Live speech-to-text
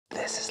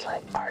This is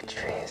like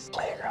archery's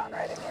playground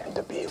right in here.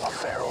 To be a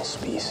feral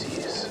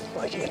species,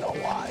 like in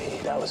Hawaii,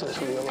 that was as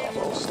real a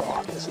low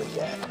stock as they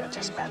get.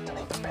 Just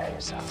mentally prepare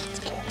yourself. It's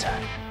game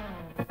time.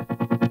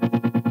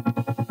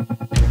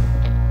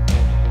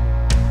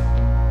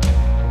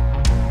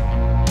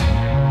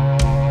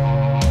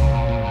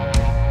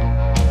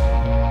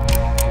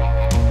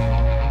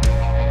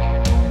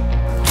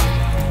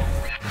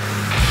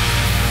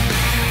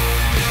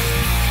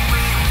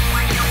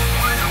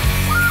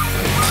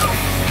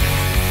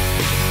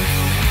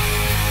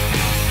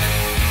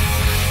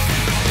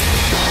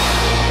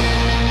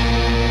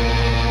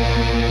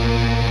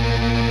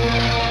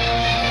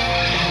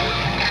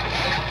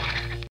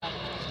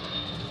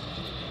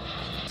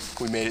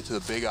 We made it to the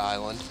big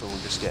island, and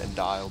we're just getting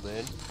dialed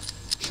in,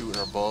 shooting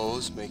our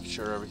bows, making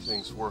sure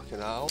everything's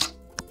working out.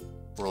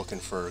 We're looking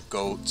for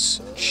goats,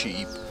 and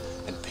sheep,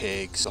 and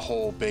pigs. The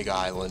whole big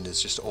island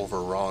is just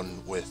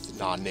overrun with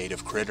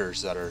non-native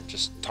critters that are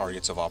just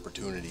targets of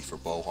opportunity for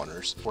bow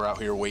hunters. We're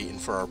out here waiting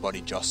for our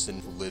buddy Justin,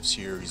 who lives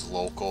here. He's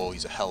local,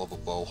 he's a hell of a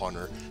bow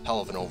hunter, hell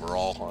of an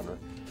overall hunter.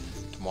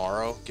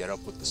 Tomorrow, get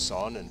up with the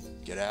sun and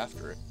get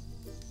after it.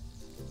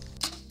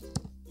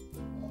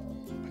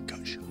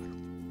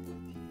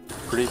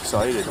 Pretty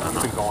excited.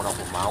 I've been going up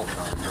a mountain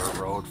on a dirt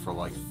road for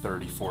like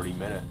 30-40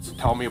 minutes.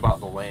 Tell me about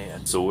the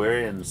land. So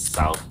we're in the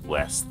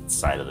southwest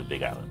side of the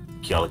Big Island.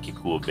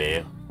 Kealakekua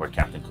Bay, where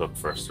Captain Cook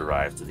first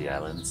arrived to the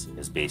islands,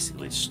 is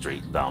basically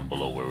straight down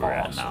below where we're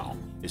at now.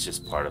 It's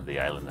just part of the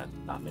island that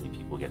not many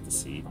people get to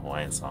see.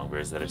 Hawaiian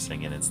songbirds that are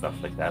singing and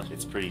stuff like that.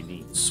 It's pretty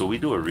neat. So we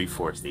do a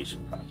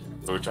reforestation project.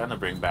 So we're trying to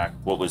bring back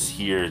what was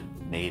here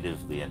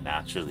natively and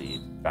naturally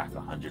back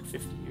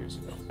 150 years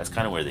ago. That's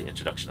kind of where the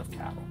introduction of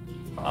cattle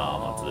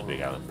onto the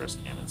Big Island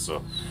first came in.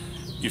 So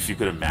if you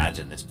could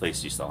imagine, this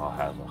place used to all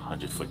have a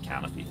 100-foot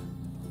canopy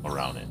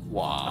around it.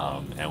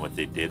 Wow. And what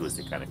they did was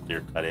they kind of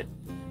clear cut it,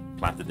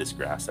 planted this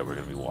grass that we're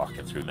going to be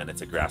walking through, and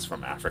it's a grass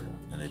from Africa,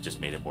 and it just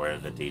made it more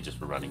advantageous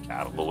for running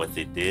cattle. But what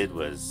they did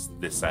was,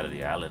 this side of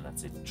the island,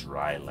 that's a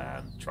dry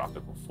land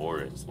tropical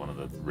forest, one of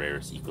the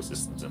rarest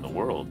ecosystems in the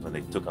world. When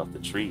they took out the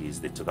trees,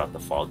 they took out the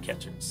fog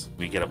catchers.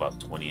 We get about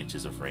 20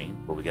 inches of rain,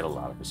 but we get a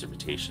lot of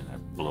precipitation that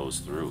blows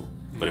through.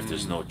 But if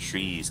there's no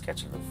trees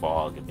catching the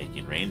fog and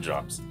making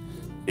raindrops,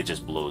 it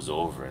just blows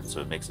over, and so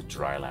it makes a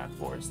dry land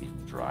forest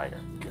even drier.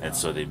 And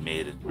so they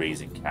made it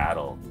raising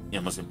cattle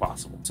almost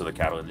impossible. So the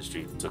cattle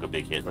industry took a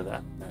big hit for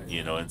that,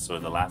 you know. And so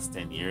in the last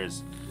 10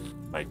 years,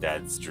 my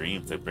dad's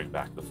dream to bring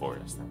back the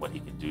forest and what he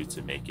can do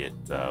to make it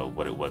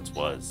what it once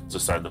was. So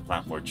starting to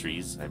plant more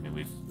trees. I mean,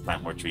 we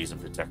plant more trees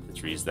and protect the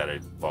trees that are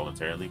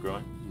voluntarily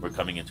growing. We're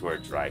coming into our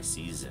dry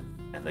season,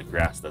 and the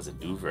grass doesn't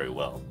do very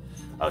well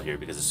out here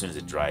because as soon as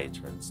it dries, it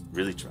turns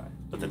really dry.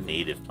 But the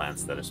native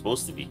plants that are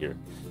supposed to be here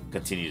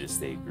continue to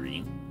stay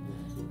green,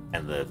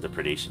 and the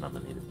predation on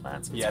the native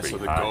plants is pretty so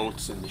the high.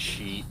 goats and the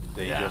sheep,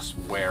 they just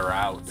wear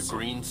out the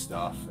green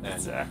stuff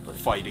and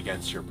fight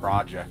against your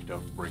project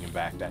of bringing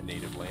back that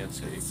native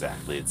landscape.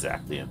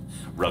 Exactly. And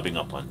rubbing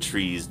up on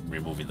trees,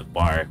 removing the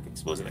bark,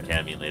 exposing the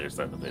canopy, and later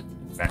starting the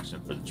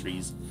infection for the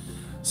trees.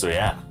 So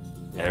yeah.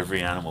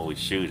 Every animal we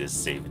shoot is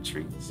saving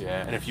trees.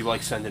 Yeah, and if you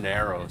like sending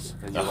arrows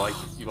and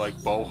you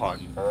like bow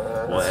hunting,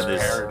 well, and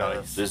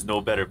paradise. There's no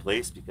better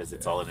place because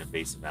it's all an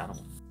invasive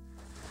animal.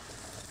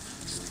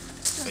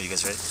 Are you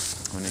guys ready?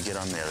 When we get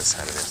on the other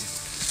side of it,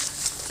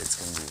 it's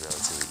going to be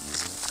relatively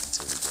easy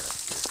until we get up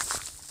here.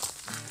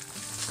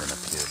 Then up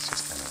here it's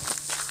just kind of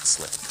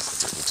slick.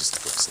 So we just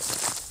go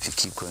slow. If you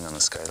keep going on the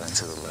skyline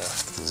to the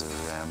left, there's a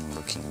ram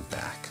looking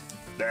back.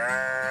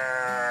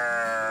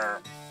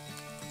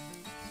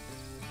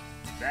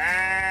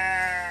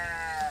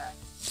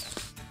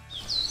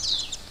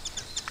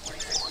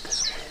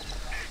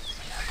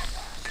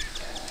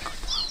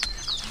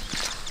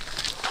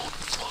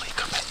 Fully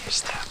commit your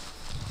step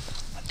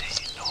until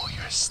you know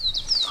you're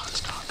not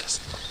strong, because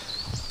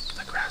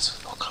the grass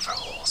will cover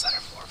holes that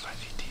are 4 or 5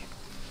 feet deep.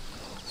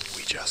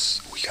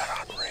 We got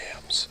on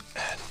rams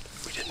and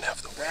we didn't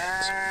have the winds. We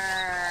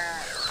walked all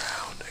the way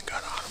around and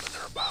got on them, and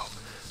they're about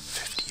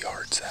 50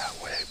 yards that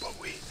way, but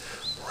we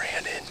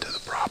ran into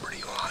the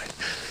property line,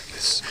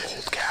 this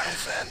old cattle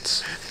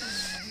fence.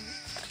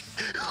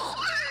 And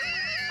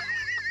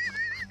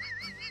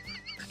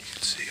you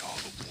can see all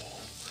the wool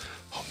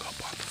hung up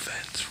on the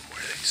fence from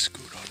where they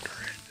scoot under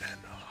it, and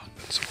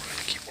so we're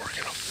gonna keep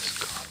working up this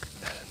cut,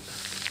 and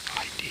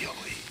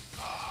ideally,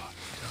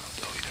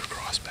 they'll either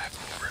cross back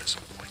over at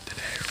some point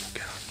today, or we'll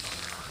get on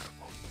another herd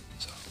of them,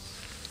 so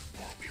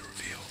more will be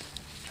revealed.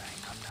 Try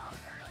and come down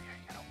earlier,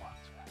 you gotta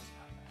walk through that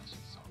stuff, it's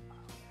just so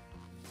loud.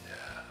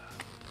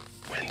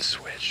 Wind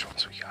switch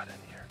once we got in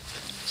here.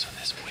 So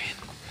this wind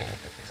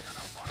is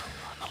gonna want to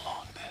run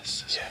along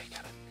this. So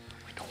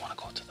we don't want to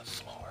go to the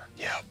floor.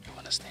 Yep. We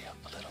want to stay up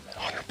a little bit.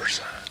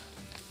 100%.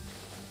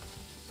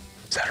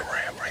 Is that a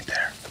ram right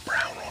there? The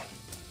brown one?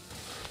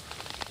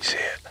 You see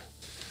it?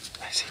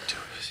 I see two.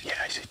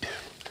 Yeah, I see two.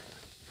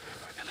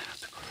 We're gonna have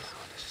to go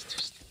down. This is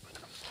too steep. We're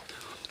gonna fall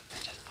down and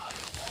just out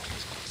of the wall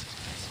as close as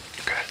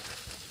possible. Okay.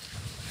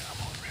 We're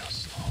gonna move real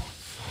slow.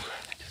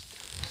 And just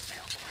stay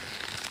up.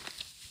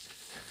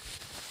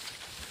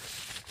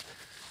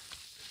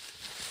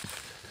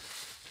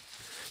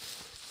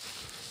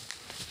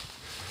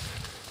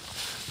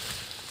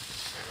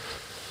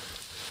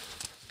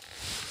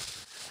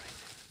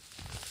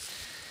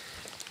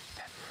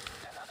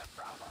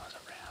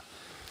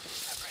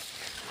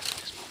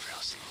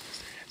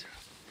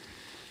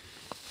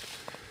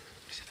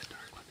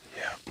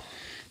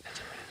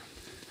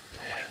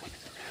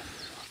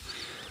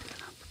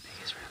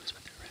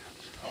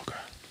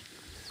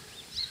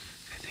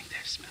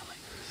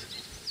 smelling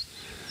this.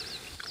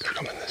 They're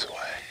coming this way.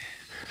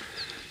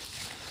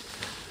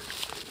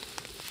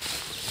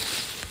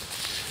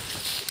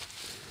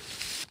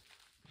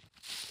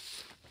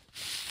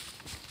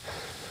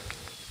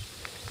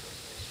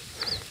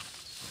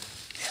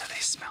 Yeah, they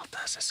smelled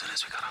us as soon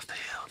as we got off the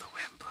hill. The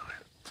wind blew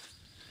it.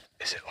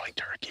 Is it like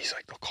turkeys,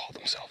 like they'll call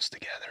themselves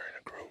together in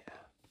a group?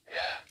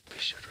 Yeah. We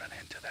should run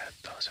into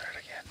those herd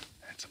again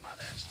and some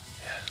others.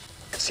 Yeah.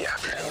 It's the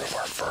afternoon of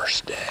our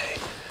first day.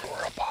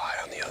 We're up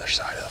high on the other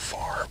side of the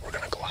farm. We're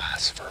gonna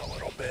glass for a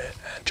little bit,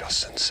 and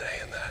Justin's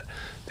saying that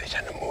they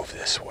tend to move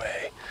this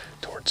way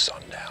towards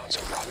sundown,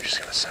 so we're probably just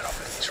gonna set up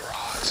in these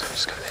rocks and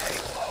just kind of hang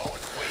low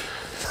and wait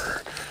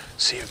for,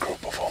 see a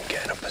group of them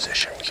get in a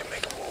position we can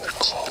make a move. They're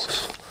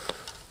close.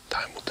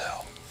 Time will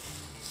tell.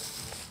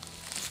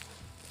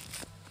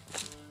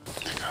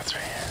 There goes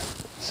right here.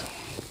 So.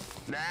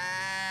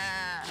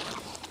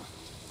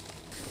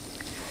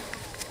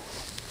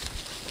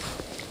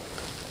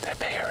 That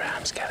bigger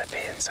ram's gotta be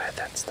inside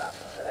that stuff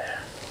over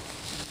there.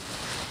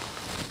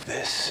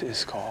 This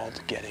is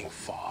called getting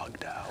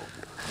fogged out.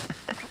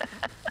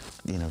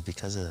 You know,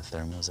 because of the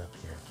thermals up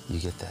here, you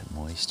get that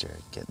moisture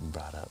getting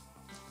brought up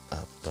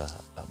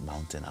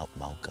mountain, up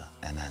Mauka.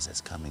 And as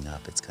it's coming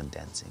up, it's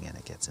condensing and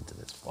it gets into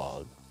this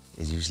fog.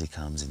 It usually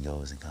comes and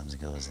goes and comes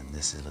and goes, and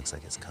this looks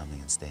like it's coming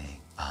and staying.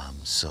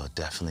 So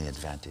definitely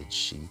advantage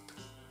sheep.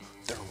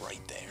 They're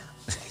right there.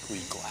 Like, we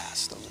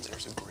glassed them, and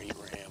there's a great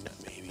ram that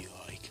maybe,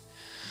 like,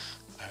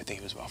 I think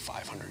it was about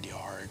 500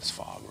 yards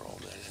fog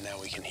rolled in, and now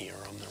we can hear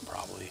them. They're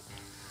probably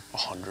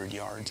 100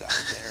 yards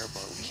out there,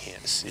 but we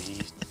can't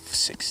see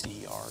 60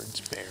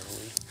 yards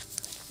barely.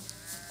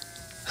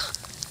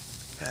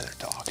 Yeah, they're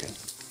talking.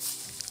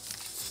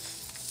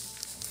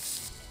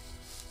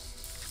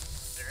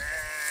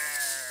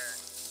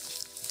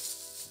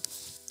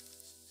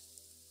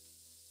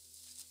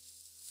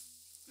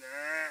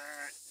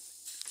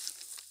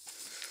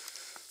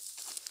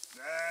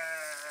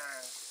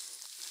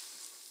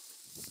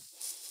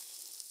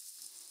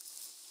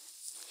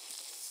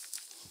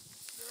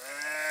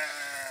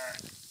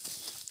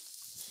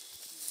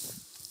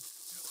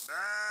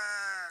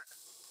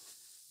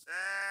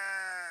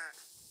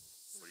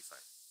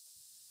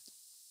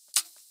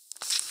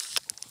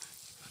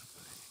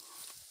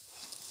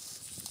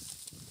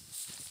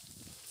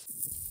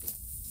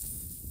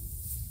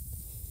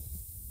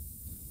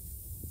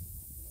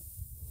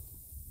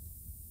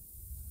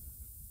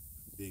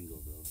 Bingo,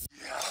 bro.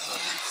 Yeah.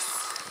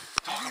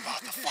 Talk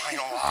about the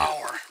final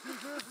hour.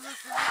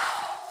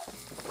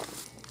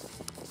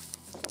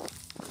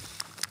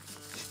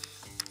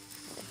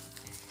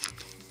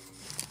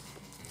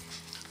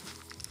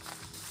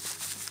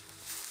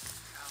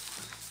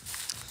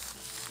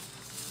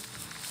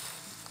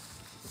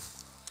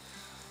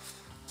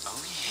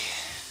 Oh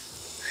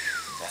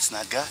yeah. That's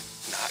not gut.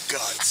 Not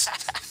guts.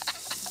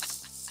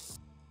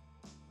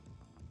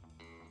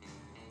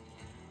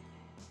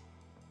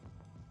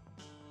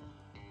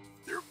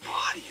 Their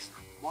bodies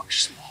are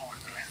much smaller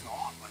than I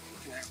thought, but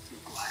looking at them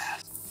through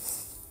glass.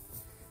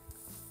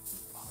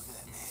 Oh, look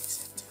at that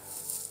exit too.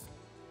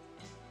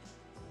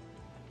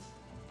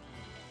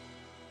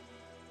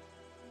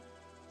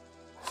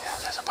 Yeah,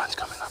 there's a bunch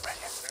coming up right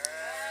here.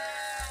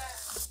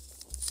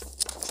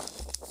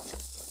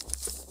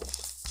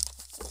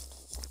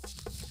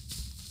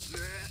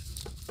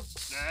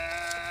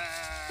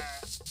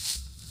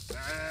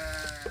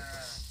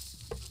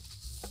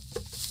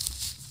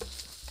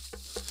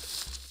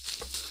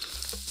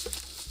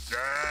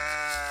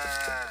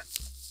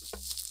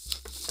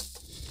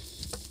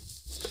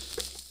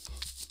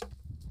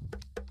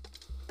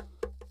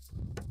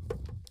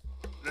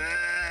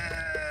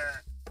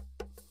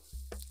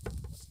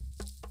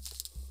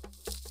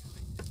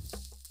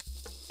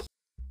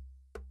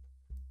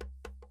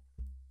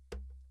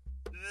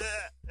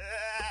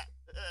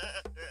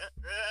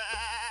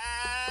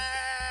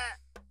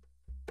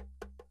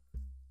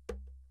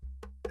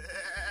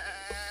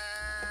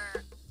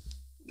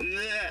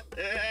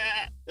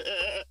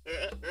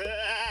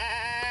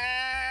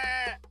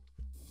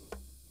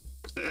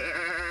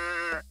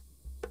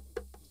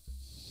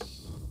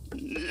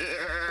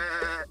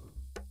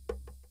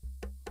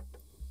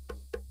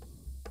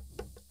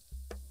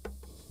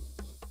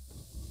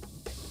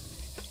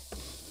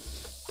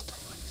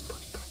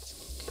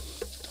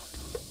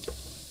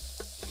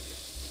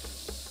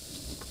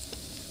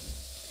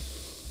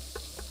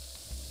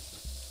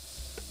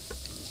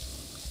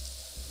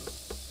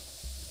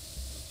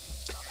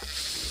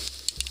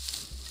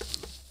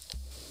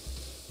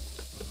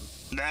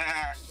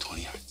 Nah.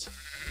 20 yards.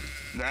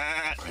 Nah.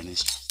 Right in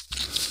his chest.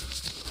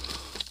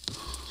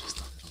 Just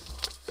a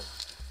little.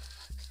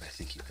 I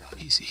think you got it.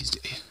 He's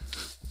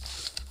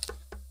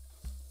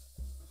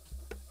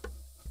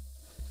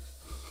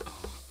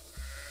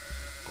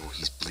Oh,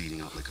 he's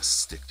bleeding out like a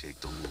stick pig.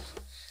 Don't move.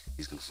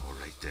 He's gonna fall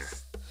right there.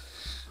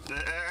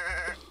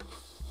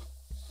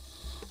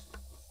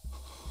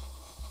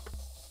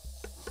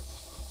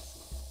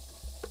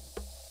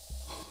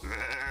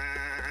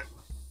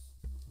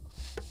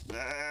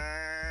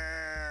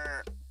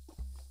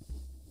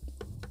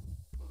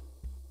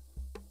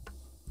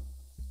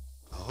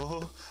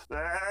 Oh.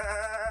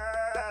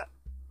 Ah.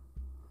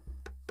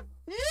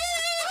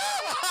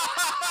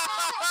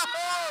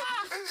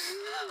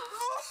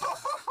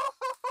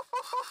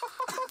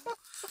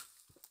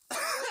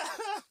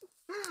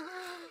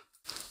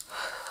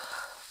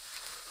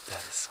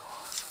 That is so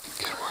awesome.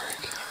 Good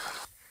work.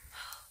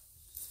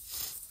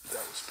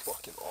 That was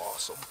fucking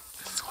awesome.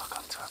 Let's walk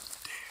up to him.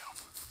 Damn.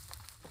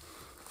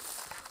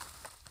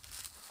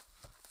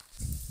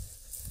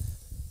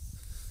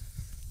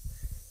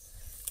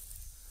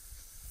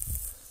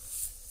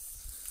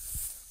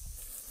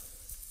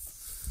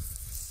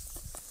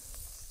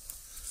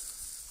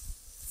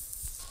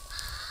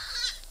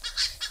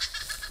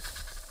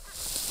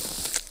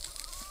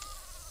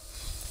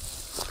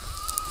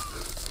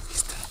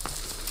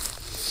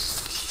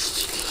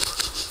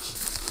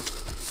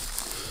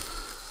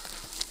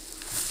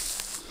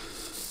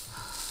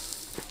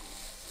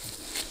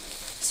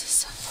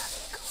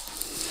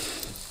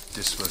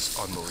 This was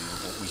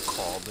unbelievable. We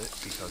called it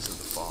because of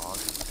the fog,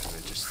 and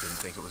I just didn't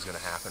think it was going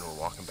to happen. We're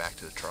walking back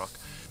to the truck,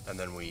 and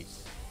then we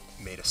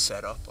made a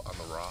setup on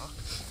the rock,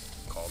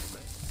 called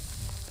them in.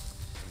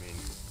 I mean,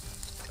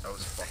 that was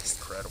fucking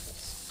incredible.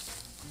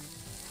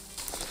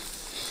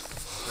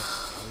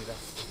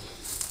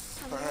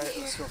 All right,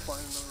 let's go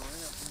find another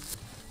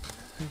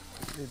ramp.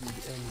 Maybe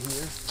end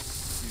here.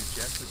 Dude,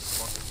 Jeff is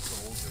fucking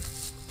golden.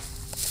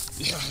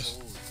 Yeah.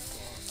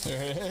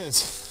 There it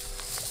is.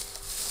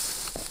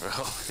 Well,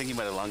 I think you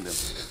might have lunged him.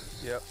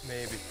 Yep,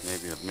 maybe.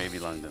 Maybe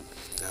lunged him.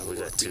 Now we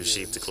got 2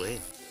 sheep to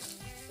clean.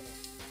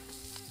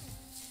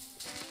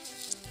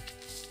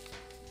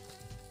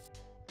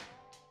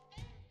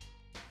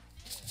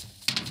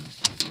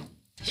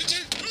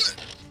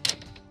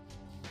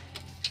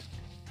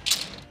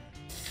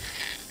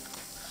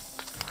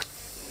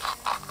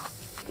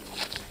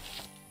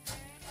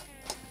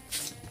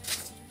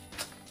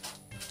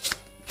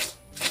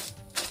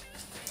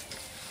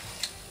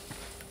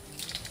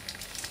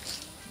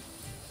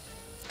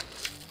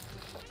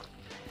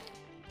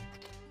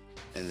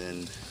 And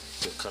then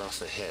you'll cut off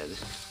the head.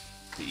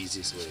 The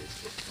easiest way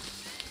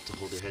is to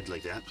hold your head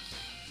like that.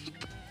 You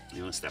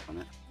don't want to step on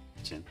it,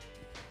 chin.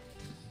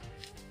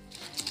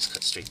 Just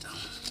cut straight down.